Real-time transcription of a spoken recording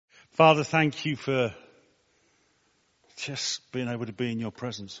Father, thank you for just being able to be in your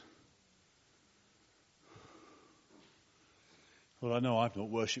presence. Well, I know I've not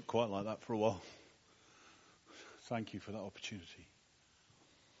worshipped quite like that for a while. Thank you for that opportunity.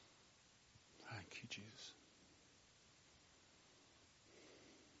 Thank you, Jesus.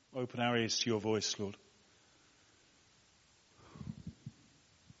 Open our ears to your voice, Lord.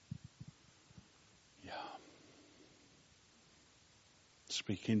 Yeah.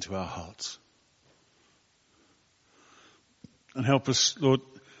 Speak into our hearts. And help us, Lord.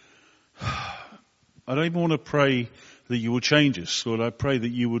 I don't even want to pray that you will change us, Lord. I pray that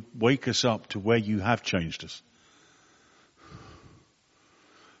you would wake us up to where you have changed us,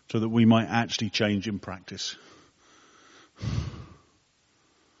 so that we might actually change in practice.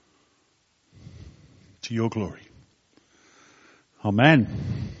 To your glory. Amen.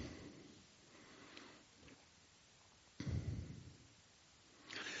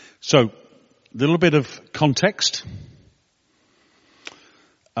 So, a little bit of context.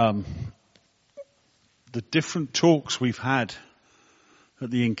 The different talks we've had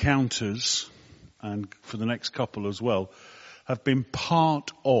at the encounters, and for the next couple as well, have been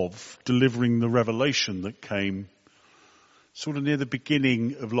part of delivering the revelation that came sort of near the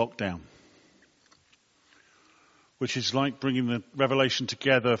beginning of lockdown, which is like bringing the revelation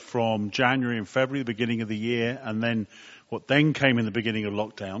together from January and February, the beginning of the year, and then what then came in the beginning of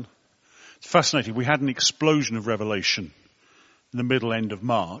lockdown. It's fascinating. We had an explosion of revelation in the middle end of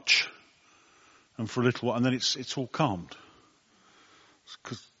March, and for a little while, and then it's all calmed.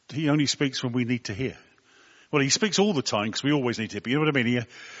 Because he only speaks when we need to hear. Well, he speaks all the time because we always need to hear, but you know what I mean?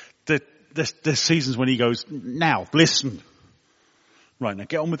 There's seasons when he goes, now, listen. Right, now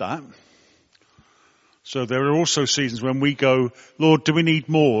get on with that. So there are also seasons when we go, Lord, do we need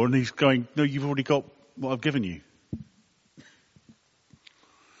more? And he's going, no, you've already got what I've given you.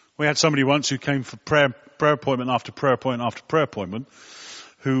 We had somebody once who came for prayer appointment after prayer appointment after prayer appointment,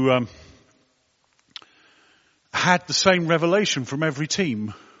 who had the same revelation from every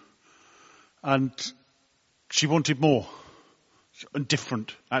team, and she wanted more and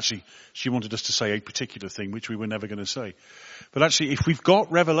different. Actually, she wanted us to say a particular thing, which we were never going to say. But actually, if we've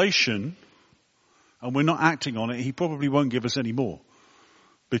got revelation and we're not acting on it, he probably won't give us any more,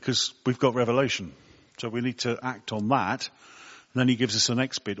 because we've got revelation. So we need to act on that, and then he gives us the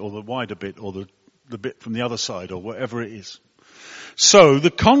next bit, or the wider bit, or the bit from the other side, or whatever it is. So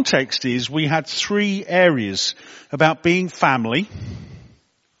the context is we had three areas about being family,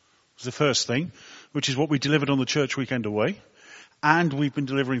 was the first thing, which is what we delivered on the church weekend away, and we've been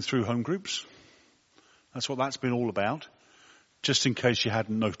delivering through home groups. That's what that's been all about, just in case you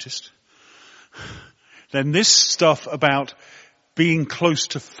hadn't noticed. Then this stuff about being close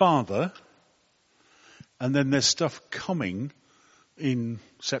to Father, and then there's stuff coming in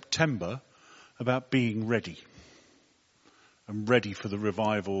September about being ready. And ready for the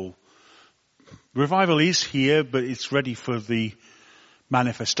revival. Revival is here, but it's ready for the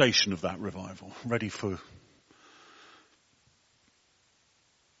manifestation of that revival. Ready for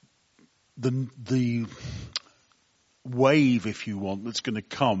the wave, if you want, that's going to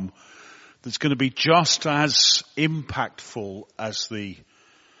come, that's going to be just as impactful as the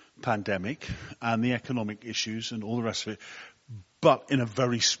pandemic and the economic issues and all the rest of it, but in a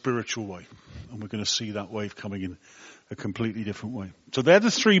very spiritual way. And we're going to see that wave coming in a completely different way. So they're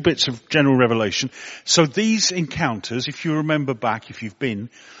the three bits of general revelation. So these encounters, if you remember back, if you've been,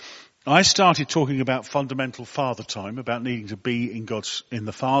 I started talking about fundamental father time, about needing to be in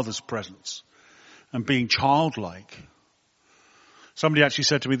the Father's presence and being childlike. Somebody actually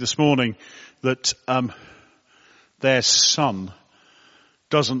said to me this morning that their son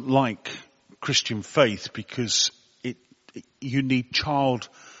doesn't like Christian faith because you need childish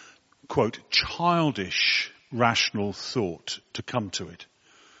rational thought to come to it.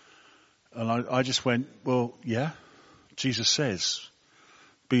 And I just went, well, yeah, Jesus says,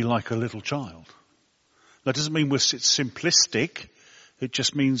 be like a little child. That doesn't mean it's simplistic. It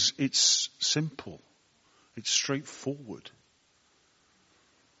just means it's simple. It's straightforward.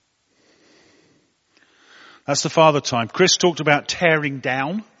 That's the father time. Chris talked about tearing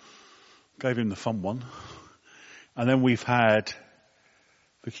down. Gave him the fun one. And then we've had,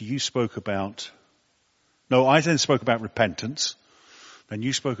 Vicky, you spoke about, no, I then spoke about repentance. Then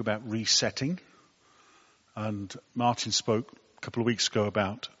you spoke about resetting. And Martin spoke a couple of weeks ago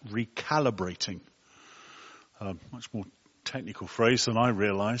about recalibrating. Much more technical phrase than I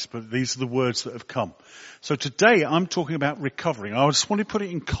realized, but these are the words that have come. So today I'm talking about recovering. I just want to put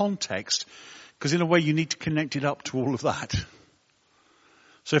it in context, because in a way you need to connect it up to all of that.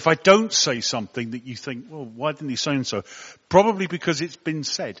 So if I don't say something that you think, well, why didn't he say so? Probably because it's been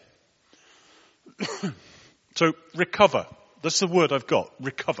said. So, recover. That's the word I've got.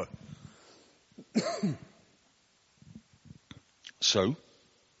 Recover. So,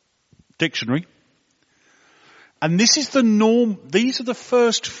 dictionary. And this is the norm. These are the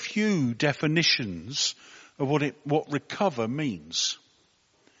first few definitions of what recover means.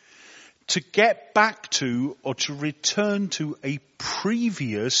 To get back to or to return to a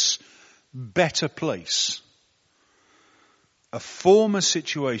previous better place. A former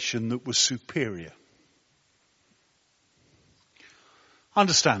situation that was superior. I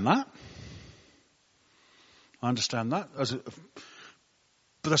understand that.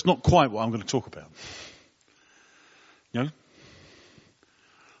 But that's not quite what I'm going to talk about. You know?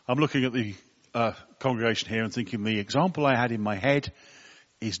 I'm looking at the congregation here and thinking the example I had in my head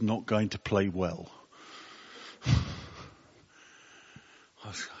is not going to play well.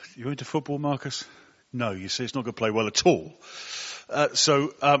 You into football, Marcus? No, you see, it's not going to play well at all.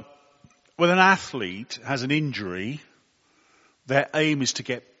 So when an athlete has an injury, their aim is to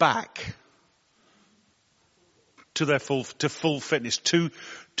get back to their full fitness, to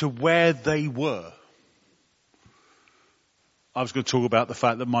where they were. I was going to talk about the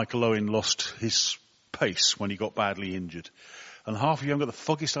fact that Michael Owen lost his pace when he got badly injured. And half of you haven't got the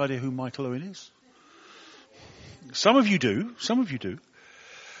foggiest idea who Michael Owen is. Some of you do.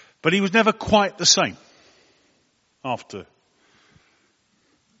 But he was never quite the same after.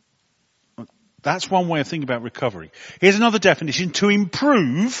 That's one way of thinking about recovery. Here's another definition: to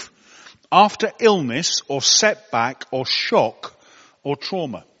improve after illness or setback or shock or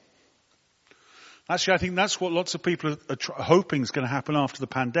trauma. Actually, I think that's what lots of people are hoping is going to happen after the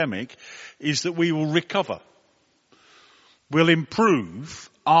pandemic, is that we will recover. We'll improve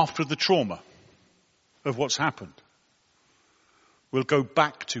after the trauma of what's happened. We'll go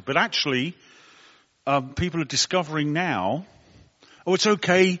back to, but actually, people are discovering now, oh, it's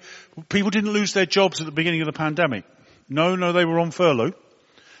okay, people didn't lose their jobs at the beginning of the pandemic. No, they were on furlough.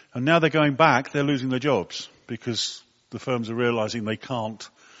 And now they're going back, they're losing their jobs because the firms are realizing they can't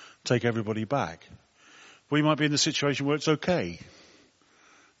take everybody back. We might be in the situation where it's okay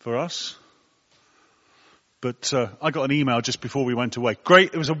for us. But I got an email just before we went away.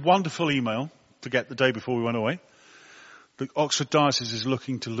 Great, it was a wonderful email to get the day before we went away. The Oxford Diocese is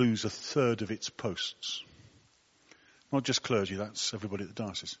looking to lose 1/3 of its posts. Not just clergy, that's everybody at the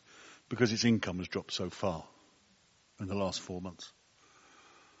diocese. Because its income has dropped so far in the last 4 months.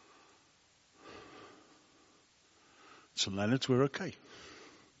 St Leonard's, we're okay.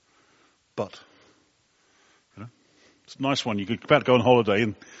 But, it's a nice one. You're about to go on holiday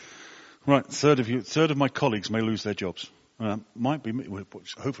and, right, third of my colleagues may lose their jobs. Might be me.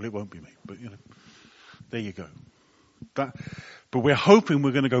 Hopefully it won't be me. But, there you go. But we're hoping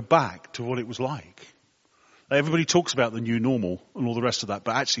we're going to go back to what it was like. Everybody talks about the new normal and all the rest of that,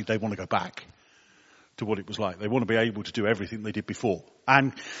 but actually they want to go back to what it was like. They want to be able to do everything they did before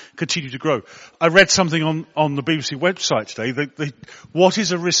and continue to grow. I read something on the BBC website today. What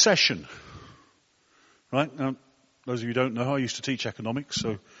is a recession? Right? Now, those of you who don't know, I used to teach economics,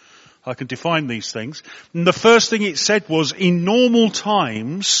 so I can define these things. And the first thing it said was, in normal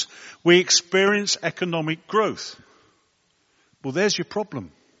times, we experience economic growth. Well, there's your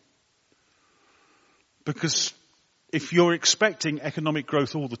problem. Because if you're expecting economic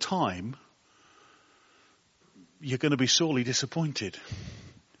growth all the time, you're going to be sorely disappointed.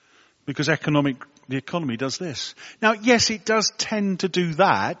 Because the economy does this. Now, yes, it does tend to do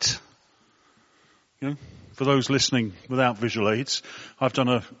that. For those listening without visual aids, I've done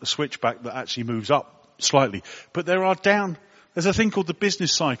a switchback that actually moves up slightly. But there's a thing called the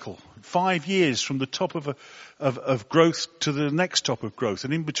business cycle. 5 years from the top of growth to the next top of growth.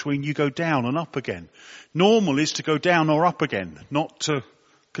 And in between you go down and up again. Normal is to go down or up again, not to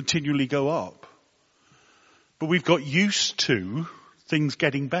continually go up. But we've got used to things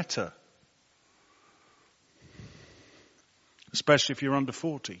getting better. Especially if you're under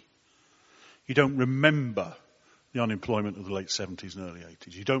 40. You don't remember the unemployment of the late 70s and early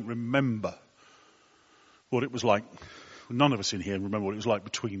 80s. You don't remember what it was like. None of us in here remember what it was like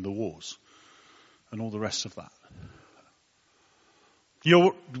between the wars and all the rest of that.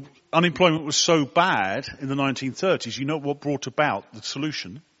 Your unemployment was so bad in the 1930s, you know what brought about the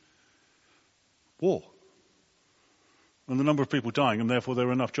solution? War. And the number of people dying, and therefore there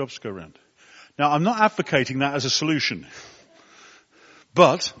were enough jobs to go around. Now, I'm not advocating that as a solution.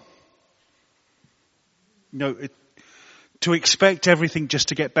 But, to expect everything just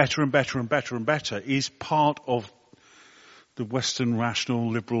to get better and better and better and better is part of the Western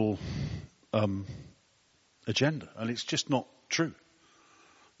rational liberal agenda. And it's just not true.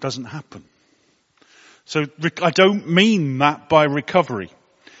 Doesn't happen. So I don't mean that by recovery.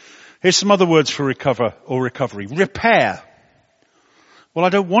 Here's some other words for recover or recovery. Repair. Well, I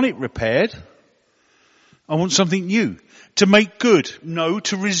don't want it repaired. I want something new. To make good. No.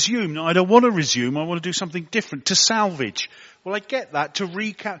 To resume. No, I don't want to resume. I want to do something different. To salvage. Well, I get that. To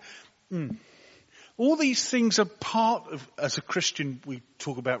recap. All these things are part of, as a Christian, we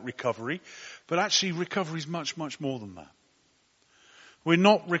talk about recovery, but actually recovery is much, much more than that. We're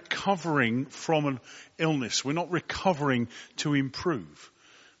not recovering from an illness. We're not recovering to improve.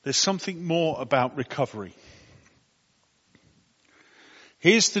 There's something more about recovery.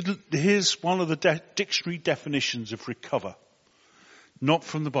 Here's one of the dictionary definitions of recover. Not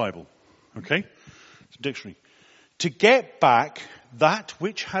from the Bible. Okay? It's a dictionary. To get back that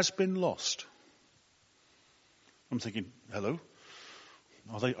which has been lost. I'm thinking, hello?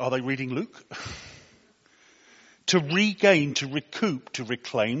 Are they reading Luke? To regain, to recoup, to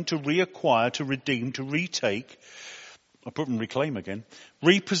reclaim, to reacquire, to redeem, to retake. I put them reclaim again.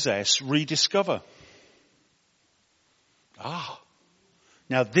 Repossess, rediscover.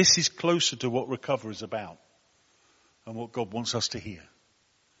 Now this is closer to what recover is about and what God wants us to hear.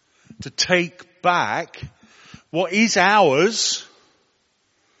 To take back what is ours,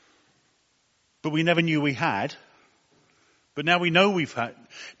 but we never knew we had. But now we know we've had,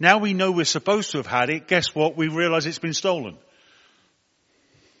 now we know we're supposed to have had it. Guess what? We realize it's been stolen.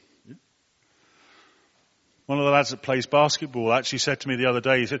 One of the lads that plays basketball actually said to me the other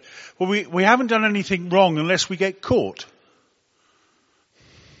day, he said, well, we haven't done anything wrong unless we get caught.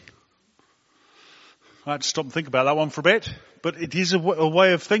 I had to stop and think about that one for a bit, but it is a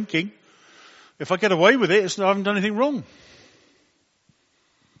way of thinking. If I get away with it, I haven't done anything wrong.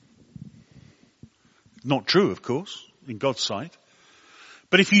 Not true, of course, in God's sight.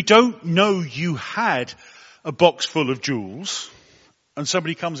 But if you don't know you had a box full of jewels and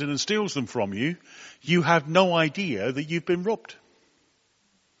somebody comes in and steals them from you, you have no idea that you've been robbed.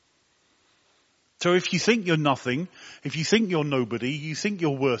 So if you think you're nothing, if you think you're nobody, you think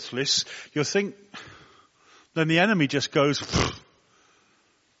you're worthless, then the enemy just goes,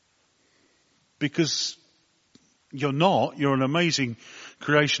 because you're not, you're an amazing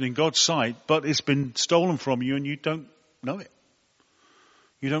creation in God's sight, but it's been stolen from you and you don't know it.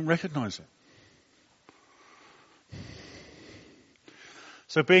 You don't recognize it.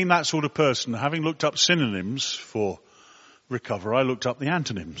 So being that sort of person, having looked up synonyms for recover, I looked up the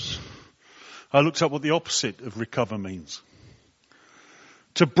antonyms. I looked up what the opposite of recover means.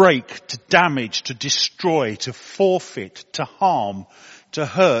 To break, to damage, to destroy, to forfeit, to harm, to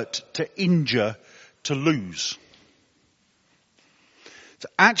hurt, to injure, to lose. So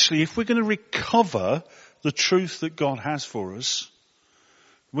actually, if we're going to recover the truth that God has for us,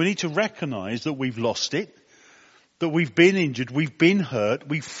 we need to recognize that we've lost it, that we've been injured, we've been hurt,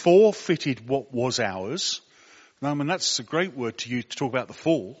 we've forfeited what was ours. Now, I mean, that's a great word to use to talk about the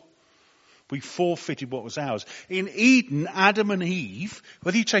fall. We forfeited what was ours. In Eden, Adam and Eve,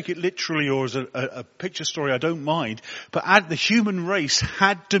 whether you take it literally or as a picture story, I don't mind, but the human race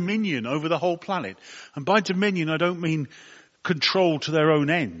had dominion over the whole planet. And by dominion, I don't mean control to their own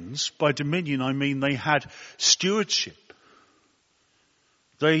ends. By dominion, I mean they had stewardship.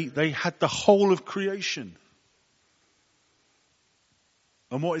 They had the whole of creation.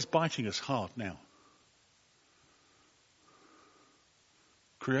 And what is biting us hard now?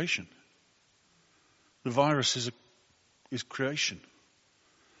 Creation. The virus is creation.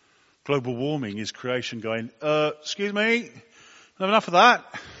 Global warming is creation going, excuse me, enough of that.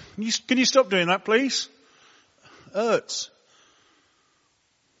 Can you stop doing that, please? Hurts.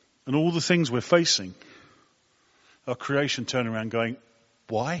 And all the things we're facing are creation turning around going,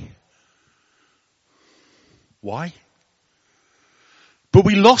 why? Why? But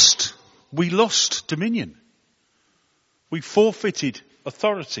we lost dominion. We forfeited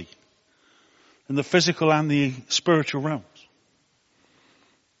authority in the physical and the spiritual realms.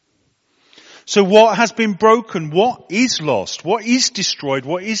 So what has been broken? What is lost? What is destroyed?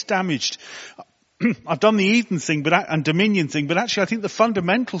 What is damaged? I've done the Eden thing and dominion thing, but actually I think the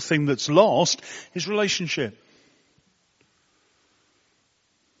fundamental thing that's lost is relationship.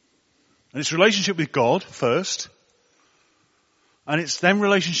 And it's relationship with God first, and it's then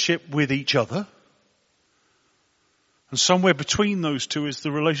relationship with each other. And somewhere between those two is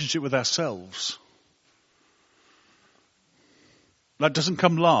the relationship with ourselves. That doesn't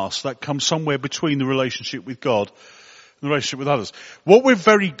come last. That comes somewhere between the relationship with God and the relationship with others. What we're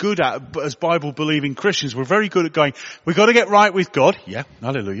very good at as Bible-believing Christians, we're very good at going, we've got to get right with God. Yeah,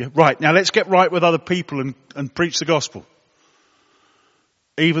 hallelujah. Right, now let's get right with other people and preach the gospel.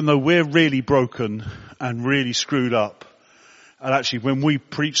 Even though we're really broken and really screwed up. And actually when we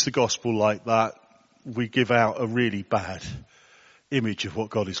preach the gospel like that, we give out a really bad image of what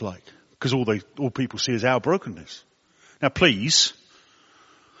God is like. Because all people see is our brokenness. Now please,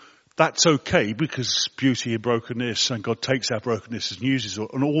 that's okay because beauty in brokenness and God takes our brokenness and uses it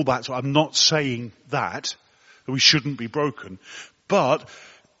and all that. So I'm not saying that we shouldn't be broken, but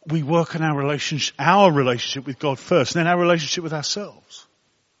we work on our relationship with God first and then our relationship with ourselves.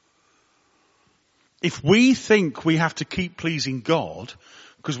 If we think we have to keep pleasing God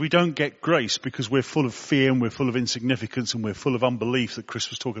because we don't get grace because we're full of fear and we're full of insignificance and we're full of unbelief that Chris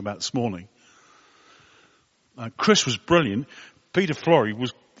was talking about this morning. Chris was brilliant. Peter Laurie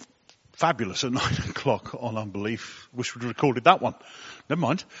was fabulous at 9:00 on unbelief. Wish we'd recorded that one. Never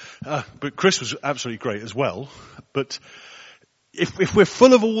mind. But Chris was absolutely great as well. But if we're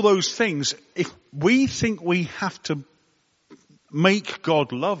full of all those things, if we think we have to make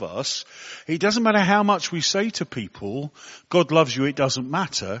God love us, it doesn't matter how much we say to people, God loves you, it doesn't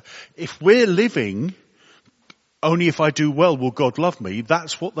matter. If we're living, only if I do well will God love me,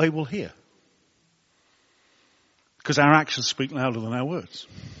 that's what they will hear. Because our actions speak louder than our words.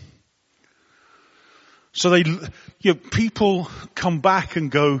 So people come back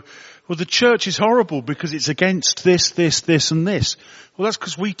and go, well, the church is horrible because it's against this, this, this and this. Well, that's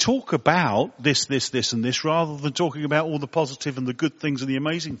because we talk about this, this, this and this rather than talking about all the positive and the good things and the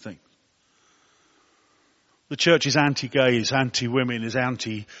amazing things. The church is anti-gay, is anti-women, is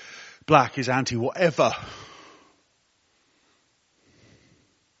anti-black, is anti-whatever.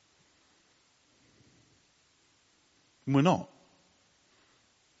 And we're not.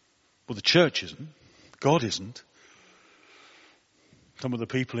 Well, the church isn't. God isn't. Some of the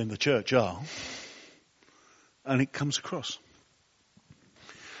people in the church are. And it comes across.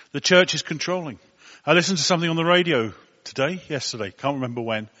 The church is controlling. I listened to something on the radio yesterday, can't remember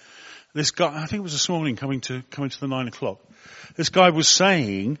when. This guy, I think it was this morning coming to the 9:00. This guy was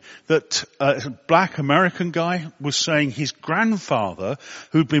saying that, a black American guy was saying his grandfather,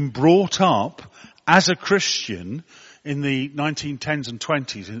 who'd been brought up as a Christian in the 1910s and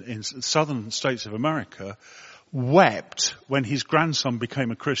 20s in southern states of America, wept when his grandson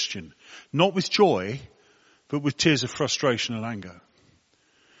became a Christian. Not with joy, but with tears of frustration and anger.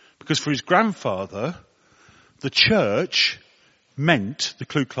 Because for his grandfather, the church meant the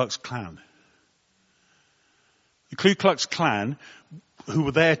Ku Klux Klan. The Ku Klux Klan,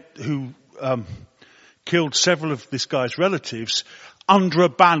 who killed several of this guy's relatives under a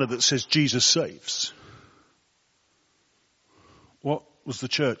banner that says Jesus saves. What was the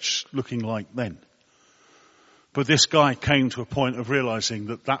church looking like then? But this guy came to a point of realizing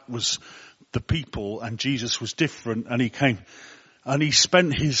that was the people and Jesus was different, and he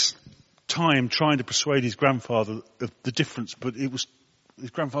spent his time trying to persuade his grandfather of the difference, but his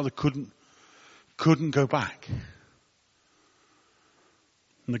grandfather couldn't go back.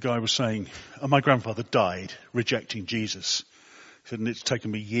 And the guy was saying, my grandfather died rejecting Jesus. He said, and it's taken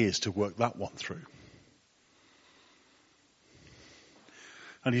me years to work that one through.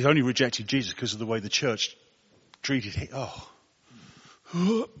 And he's only rejected Jesus because of the way the church treated him.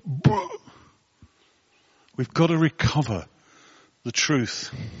 We've got to recover the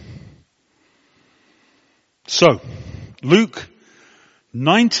truth. So, Luke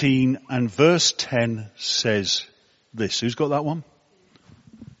 19 and verse 10 says this. Who's got that one?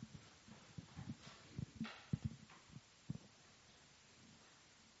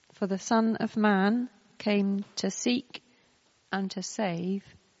 For the Son of Man came to seek and to save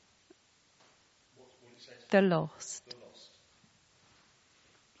the lost.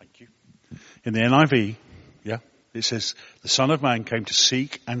 Thank you. In the NIV, it says, the Son of Man came to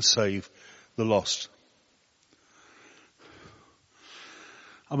seek and save the lost.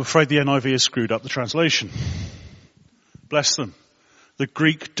 I'm afraid the NIV has screwed up the translation. Bless them. The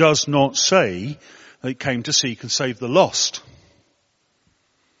Greek does not say that it came to seek and save the lost.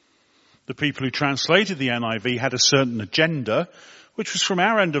 The people who translated the NIV had a certain agenda, which was from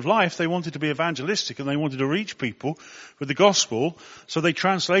our end of life. They wanted to be evangelistic and they wanted to reach people with the gospel. So they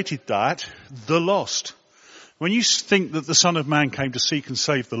translated that, the lost. When you think that the Son of Man came to seek and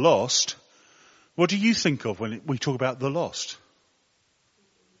save the lost, what do you think of when we talk about the lost?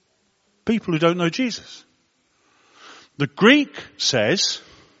 People who don't know Jesus. The Greek says,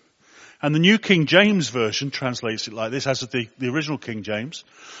 and the New King James Version translates it like this, as the original King James,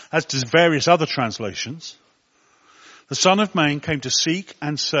 as does various other translations. The Son of Man came to seek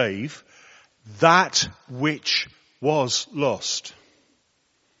and save that which was lost.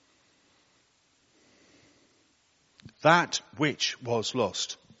 That which was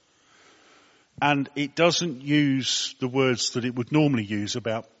lost. And it doesn't use the words that it would normally use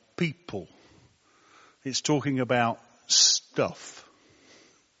about people. It's talking about stuff,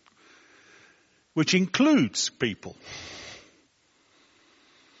 which includes people.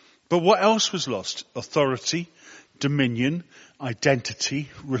 But what else was lost? Authority, dominion, identity,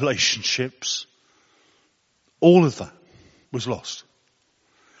 relationships. All of that was lost.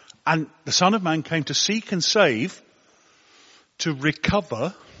 And the Son of Man came to seek and save, to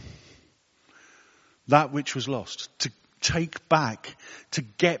recover that which was lost, to take back, to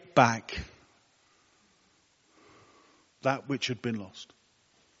get back that which had been lost.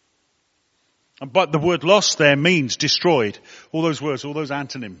 But the word lost there means destroyed. All those words, all those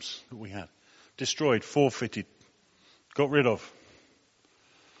antonyms that we had. Destroyed, forfeited, got rid of.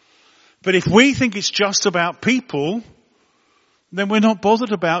 But if we think it's just about people, then we're not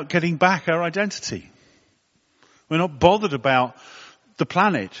bothered about getting back our identity. We're not bothered about the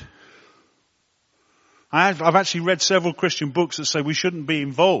planet. I've actually read several Christian books that say we shouldn't be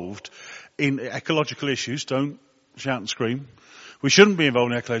involved in ecological issues. Don't shout and scream. We shouldn't be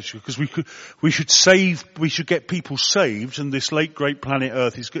involved in ecological because we should get people saved, and this late great planet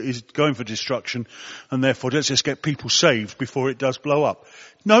Earth is going for destruction, and therefore let's just get people saved before it does blow up.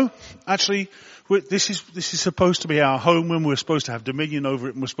 No, actually, this is supposed to be our home, and we're supposed to have dominion over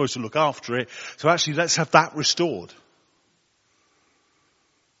it, and we're supposed to look after it. So actually, let's have that restored.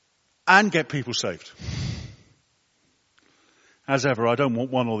 And get people saved. As ever, I don't want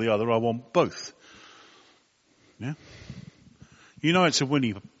one or the other, I want both. Yeah? You know it's a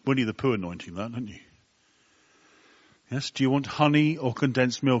Winnie the Pooh anointing, that, don't you? Yes? Do you want honey or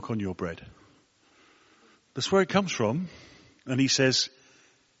condensed milk on your bread? That's where it comes from. And he says,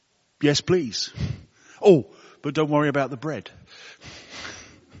 yes, please. Oh, but don't worry about the bread.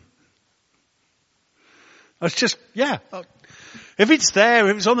 It's just, yeah. If it's there,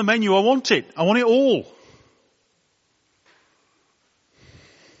 if it's on the menu, I want it. I want it all.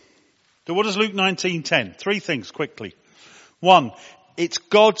 So what does Luke 19:10? 3 things quickly. 1, it's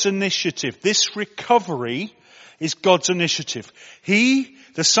God's initiative. This recovery is God's initiative. He,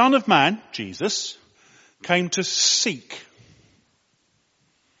 the Son of Man, Jesus, came to seek.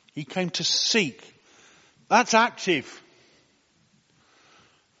 He came to seek. That's active.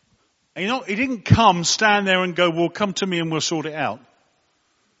 And he didn't come, stand there and go, well, come to me and we'll sort it out.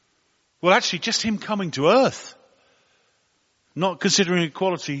 Well, actually, just him coming to earth. Not considering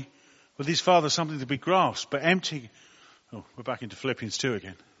equality with his Father something to be grasped, but empty. Oh, we're back into Philippians 2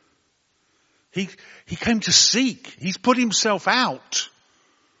 again. He came to seek. He's put himself out.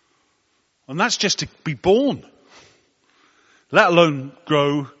 And that's just to be born. Let alone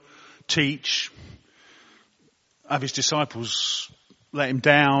grow, teach, have his disciples let him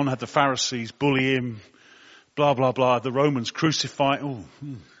down, have the Pharisees bully him, blah, blah, blah, the Romans crucify.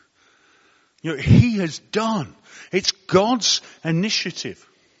 He has done. It's God's initiative.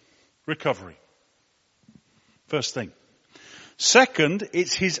 Recovery. First thing. Second,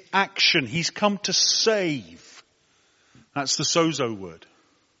 it's his action. He's come to save. That's the sozo word.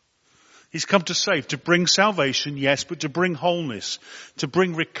 He's come to save, to bring salvation, yes, but to bring wholeness, to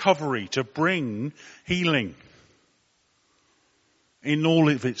bring recovery, to bring healing in all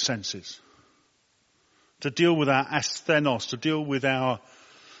of its senses. To deal with our asthenos, to deal with our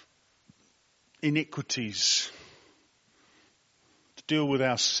iniquities, to deal with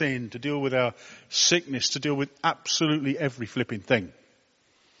our sin, to deal with our sickness, to deal with absolutely every flipping thing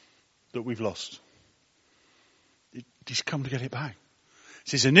that we've lost. He's come to get it back.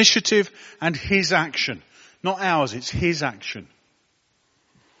 It's his initiative and his action. Not ours, it's his action.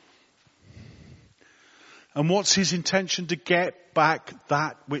 And what's his intention? To get back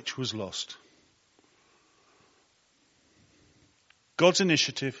that which was lost. God's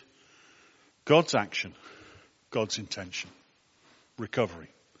initiative, God's action, God's intention. Recovery.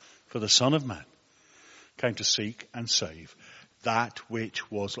 For the Son of Man came to seek and save that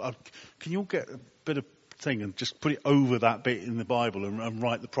which was. Can you all get a bit of thing and just put it over that bit in the Bible and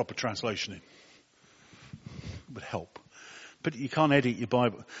write the proper translation in? It would help. But you can't edit your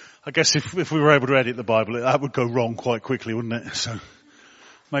Bible. I guess if we were able to edit the Bible, that would go wrong quite quickly, wouldn't it? So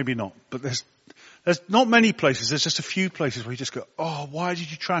maybe not. But there's not many places. There's just a few places where you just go, oh, why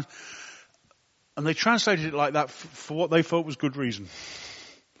did you And they translated it like that for what they thought was good reason.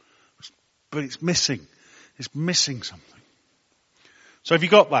 But it's missing. It's missing something. So have you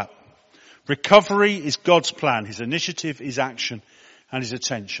got that? Recovery is God's plan. His initiative, his action, and his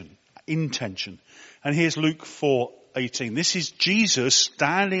intention. And here's Luke 4:18. This is Jesus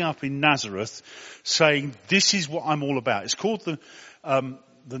standing up in Nazareth saying, this is what I'm all about. It's called the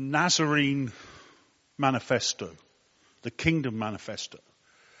Nazarene Manifesto, the Kingdom Manifesto.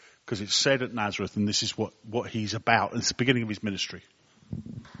 Because it's said at Nazareth, and this is what he's about. It's the beginning of his ministry.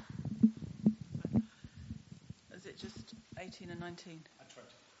 Is it just 18 and 19?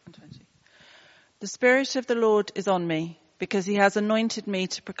 And 20. The Spirit of the Lord is on me, because he has anointed me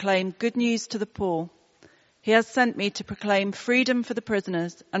to proclaim good news to the poor. He has sent me to proclaim freedom for the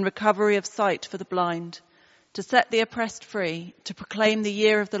prisoners and recovery of sight for the blind, to set the oppressed free, to proclaim the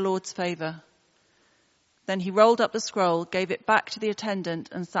year of the Lord's favour." Then he rolled up the scroll, gave it back to the attendant,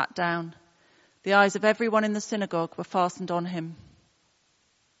 and sat down. The eyes of everyone in the synagogue were fastened on him.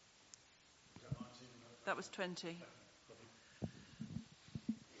 That was 20.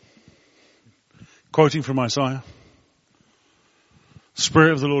 Quoting from Isaiah, "The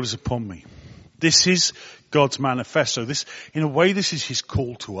Spirit of the Lord is upon me." This is God's manifesto. This, in a way, this is his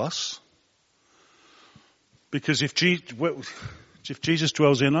call to us. Because if Jesus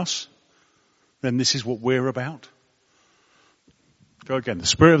dwells in us, then this is what we're about. Go again. "The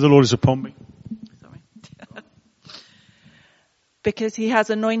Spirit of the Lord is upon me." Sorry. "Because he has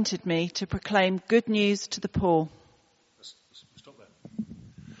anointed me to proclaim good news to the poor." Stop there.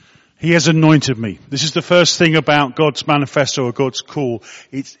 He has anointed me. This is the first thing about God's manifesto or God's call.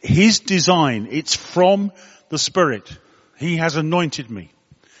 It's his design. It's from the Spirit. He has anointed me.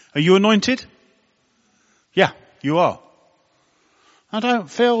 Are you anointed? Yeah, you are. I don't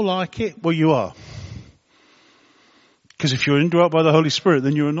feel like it. Well, you are. Because if you're indwelt by the Holy Spirit,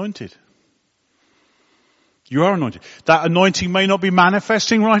 then you're anointed. You are anointed. That anointing may not be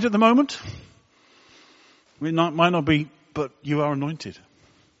manifesting right at the moment. It might not be, but you are anointed.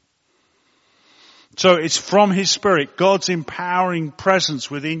 So it's from his Spirit, God's empowering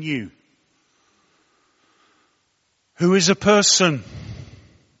presence within you. Who is a person?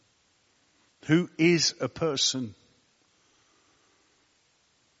 Who is a person?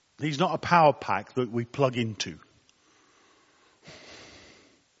 He's not a power pack that we plug into.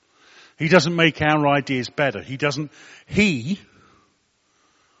 He doesn't make our ideas better. He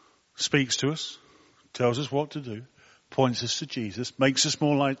speaks to us, tells us what to do, points us to Jesus, makes us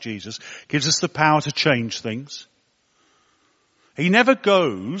more like Jesus, gives us the power to change things. He never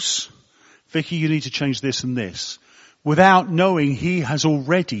goes, "Vicky, you need to change this and this," without knowing he has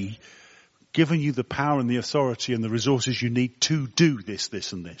already given you the power and the authority and the resources you need to do this,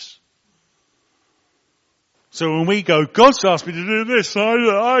 this and this. So when we go, "God's asked me to do this,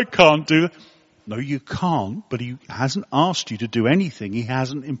 I can't do that." No, you can't, but he hasn't asked you to do anything he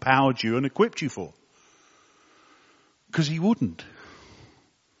hasn't empowered you and equipped you for. Because he wouldn't.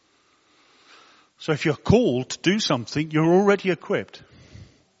 So if you're called to do something, you're already equipped.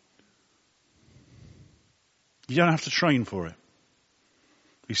 You don't have to train for it.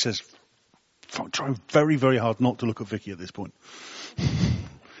 He says, try very, very hard not to look at Vicky at this point.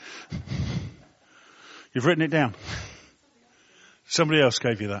 You've written it down. Somebody else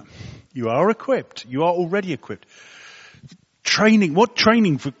gave you that. You are equipped. You are already equipped. Training, what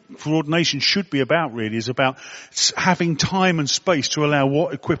training for ordination should be about really is about having time and space to allow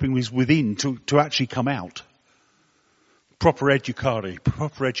what equipping is within to actually come out. Proper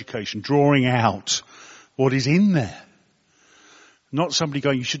education, drawing out what is in there. Not somebody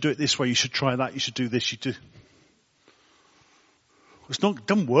going, "You should do it this way, you should try that, you should do this, it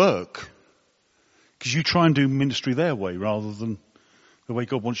doesn't work. Because you try and do ministry their way rather than the way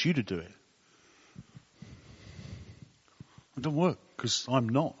God wants you to do it. It doesn't work because I'm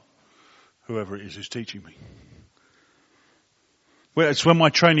not whoever it is who's teaching me. Well, it's when my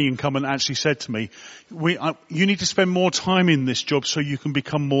training incumbent actually said to me, "You need to spend more time in this job so you can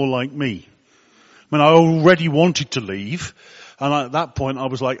become more like me." I mean, I already wanted to leave, and at that point I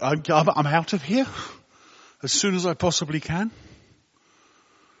was like, I'm out of here as soon as I possibly can.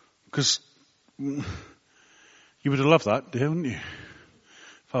 Because you would have loved that, dear, wouldn't you?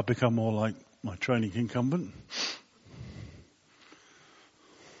 If I'd become more like my training incumbent.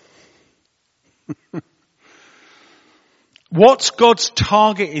 What's God's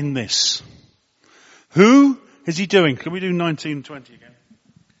target in this? Who is he doing? Can we do 19 and 20 again?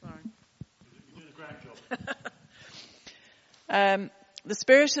 Sorry. You're doing a great job. "The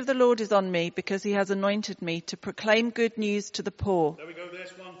Spirit of the Lord is on me because he has anointed me to proclaim good news to the poor. There we go,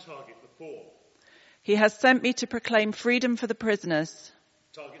 there's one target, the poor. He has sent me to proclaim freedom for the prisoners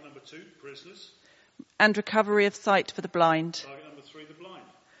Target number 2, prisoners. and recovery of sight for the blind, Target number 3, the blind.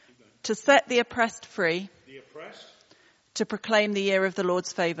 Keep going. to set the oppressed free, The oppressed. to proclaim the year of the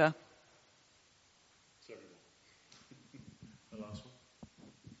Lord's favour." It's everyone. The last one.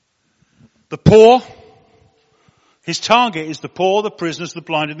 The poor. His target is the poor, the prisoners, the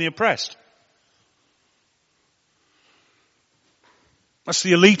blind and the oppressed. That's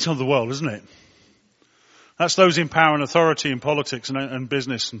the elite of the world, isn't it? That's those in power and authority in politics and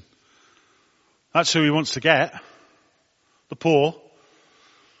business. And that's who he wants to get. The poor,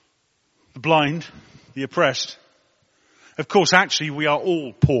 the blind, the oppressed. Of course, actually, we are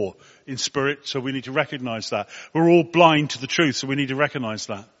all poor in spirit, so we need to recognize that. We're all blind to the truth, so we need to recognize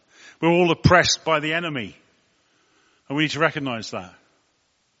that. We're all oppressed by the enemy, and we need to recognize that.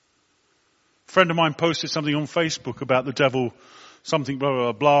 A friend of mine posted something on Facebook about the devil, something blah,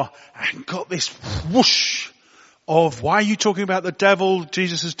 blah, blah, and got this whoosh of, why are you talking about the devil?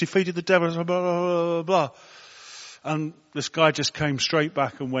 Jesus has defeated the devil, blah, blah, blah, blah. And this guy just came straight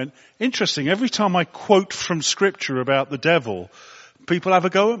back and went, interesting, every time I quote from scripture about the devil, people have a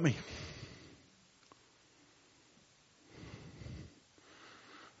go at me.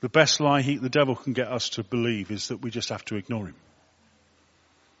 The best lie the devil can get us to believe is that we just have to ignore him.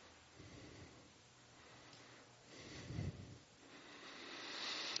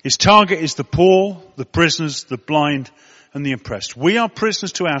 His target is the poor, the prisoners, the blind, and the oppressed. We are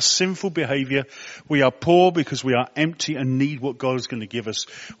prisoners to our sinful behavior. We are poor because we are empty and need what God is going to give us.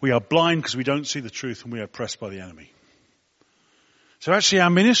 We are blind because we don't see the truth, and we are oppressed by the enemy. So actually our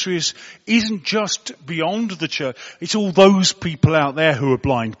ministry isn't just beyond the church. It's all those people out there who are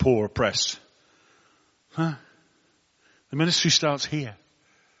blind, poor, oppressed. The ministry starts here.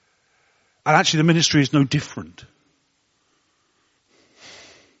 And actually the ministry is no different.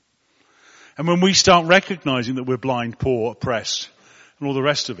 And when we start recognizing that we're blind, poor, oppressed, and all the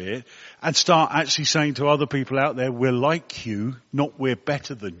rest of it, and start actually saying to other people out there, we're like you, not we're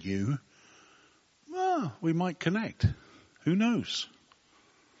better than you, well, we might connect. Who knows?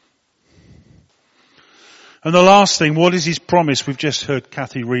 And the last thing, what is his promise? We've just heard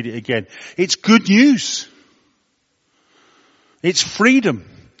Kathy read it again. It's good news. It's freedom.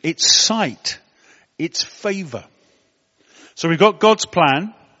 It's sight. It's favor. So we've got God's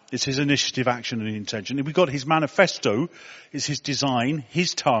plan. It's his initiative, action and intention. And we've got his manifesto. It's his design,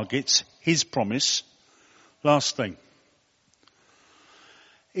 his targets, his promise. Last thing.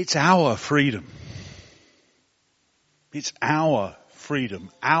 It's our freedom. It's our freedom,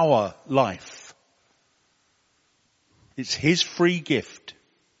 our life. It's his free gift.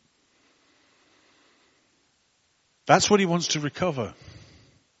 That's what he wants to recover.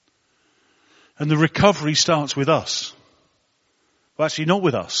 And the recovery starts with us. Well, actually not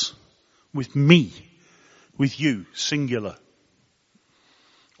with us. With me. With you. Singular.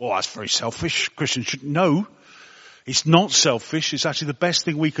 Oh, that's very selfish. Christians shouldn't know. It's not selfish. It's actually the best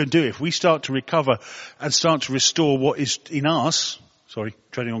thing we can do. If we start to recover and start to restore what is in us,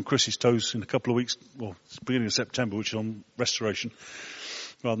 treading on Chris's toes in a couple of weeks, well, it's the beginning of September, which is on restoration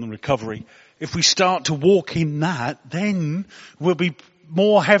rather than recovery. If we start to walk in that, then we'll be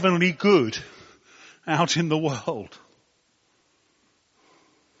more heavenly good out in the world.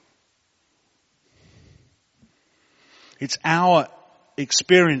 It's our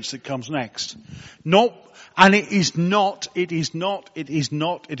experience that comes next. It is not, you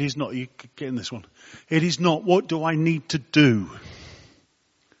could get in this one. It is not, what do I need to do?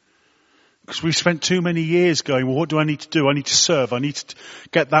 Because we've spent too many years going, well, what do I need to do? I need to serve. I need to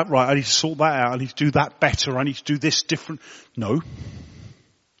get that right. I need to sort that out. I need to do that better. I need to do this different. No.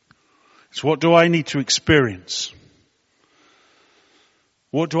 It's what do I need to experience?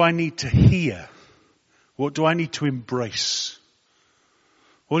 What do I need to hear? What do I need to embrace?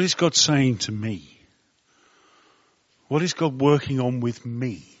 What is God saying to me? What is God working on with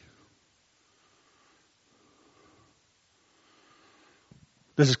me?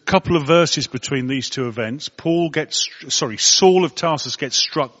 There's a couple of verses between these two events. Saul of Tarsus gets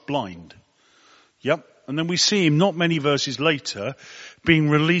struck blind. Yep. And then we see him not many verses later being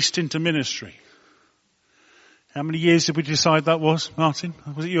released into ministry. How many years did we decide that was, Martin?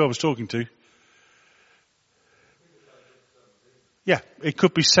 Was it you I was talking to? Yeah, it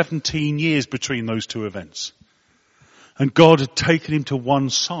could be 17 years between those two events. And God had taken him to one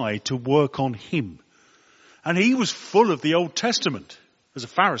side to work on him. And he was full of the Old Testament as a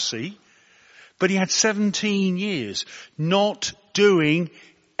Pharisee, but he had 17 years not doing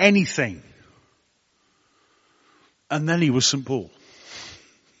anything. And then he was St. Paul.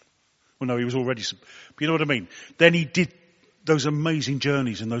 Well, no, he was already St. But you know what I mean? Then he did those amazing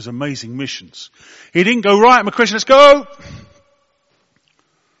journeys and those amazing missions. He didn't go, right, I'm a Christian, let's go!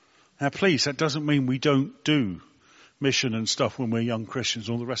 Now please, that doesn't mean we don't do mission and stuff when we're young Christians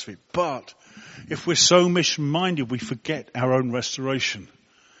and all the rest of it. But if we're so mission-minded, we forget our own restoration.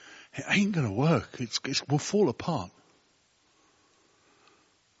 It ain't going to work. We'll fall apart.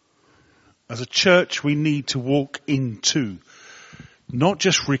 As a church, we need to walk into not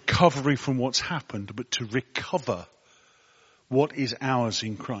just recovery from what's happened, but to recover what is ours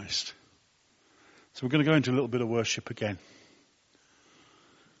in Christ. So we're going to go into a little bit of worship again.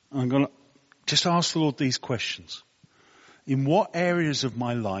 I'm going to just ask the Lord these questions. In what areas of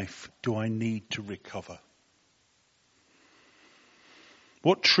my life do I need to recover?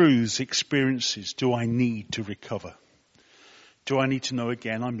 What truths, experiences do I need to recover? Do I need to know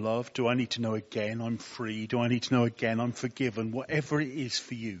again I'm loved? Do I need to know again I'm free? Do I need to know again I'm forgiven? Whatever it is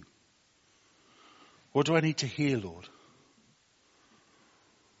for you. What do I need to hear, Lord?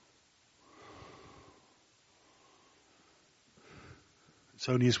 It's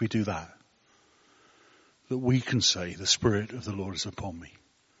only as we do that we can say, the Spirit of the Lord is upon me,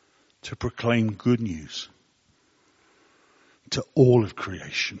 to proclaim good news to all of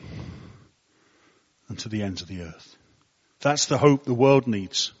creation and to the ends of the earth. That's the hope the world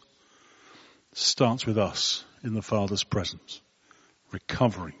needs. It starts with us in the Father's presence,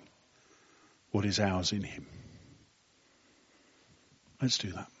 recovering what is ours in him. Let's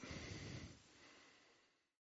do that.